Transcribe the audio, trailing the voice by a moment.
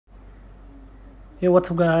Hey,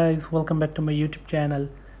 what's up guys, welcome back to my YouTube channel.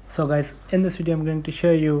 So guys, in this video I'm going to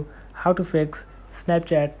show you how to fix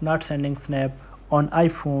Snapchat not sending snap on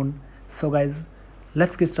iPhone. So guys,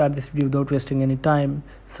 let's get started this video without wasting any time.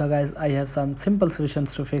 So guys, I have some simple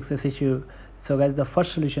solutions to fix this issue. So guys, the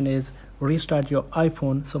first solution is restart your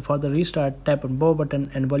iPhone. So for the restart, tap on power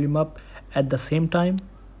button and volume up at the same time.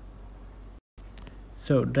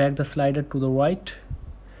 So drag the slider to the right.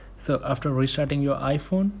 So after restarting your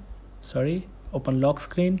iPhone, open lock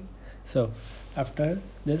screen. So after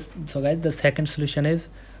this, so guys, the second solution is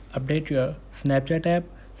update your Snapchat app.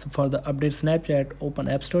 So for the update Snapchat, open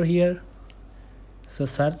App Store here. So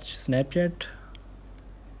search Snapchat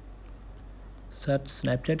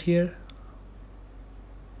here.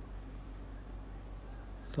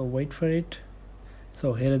 So wait for it.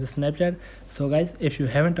 So here is the Snapchat. So guys, if you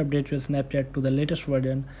haven't updated your Snapchat to the latest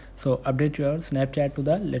version, so update your Snapchat to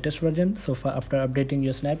the latest version. So after updating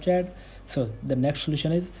your Snapchat, so the next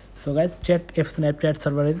solution is, so guys, check if Snapchat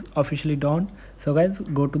server is officially down. So guys,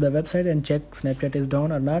 go to the website and check Snapchat is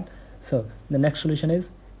down or not. So the next solution is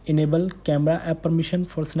enable camera app permission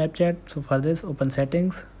for Snapchat. So for this, open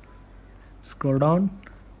settings, scroll down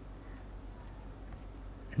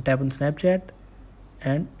and tap on Snapchat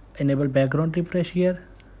and enable background refresh here.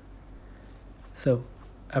 So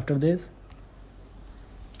after this,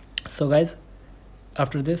 so guys,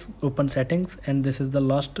 after this, open settings, and this is the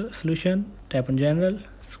last solution. Tap on general,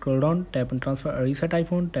 scroll down, tap on transfer or reset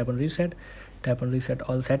iPhone, tap on reset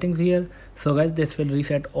all settings here. So guys, this will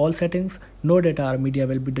reset all settings. No data or media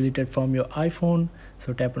will be deleted from your iPhone.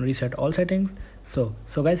 So tap on reset all settings. So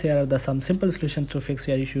guys, here are some simple solutions to fix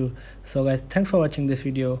your issue. So guys, thanks for watching this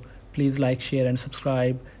video. Please like, share and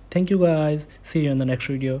subscribe. Thank you guys. See you in the next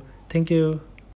video. Thank you.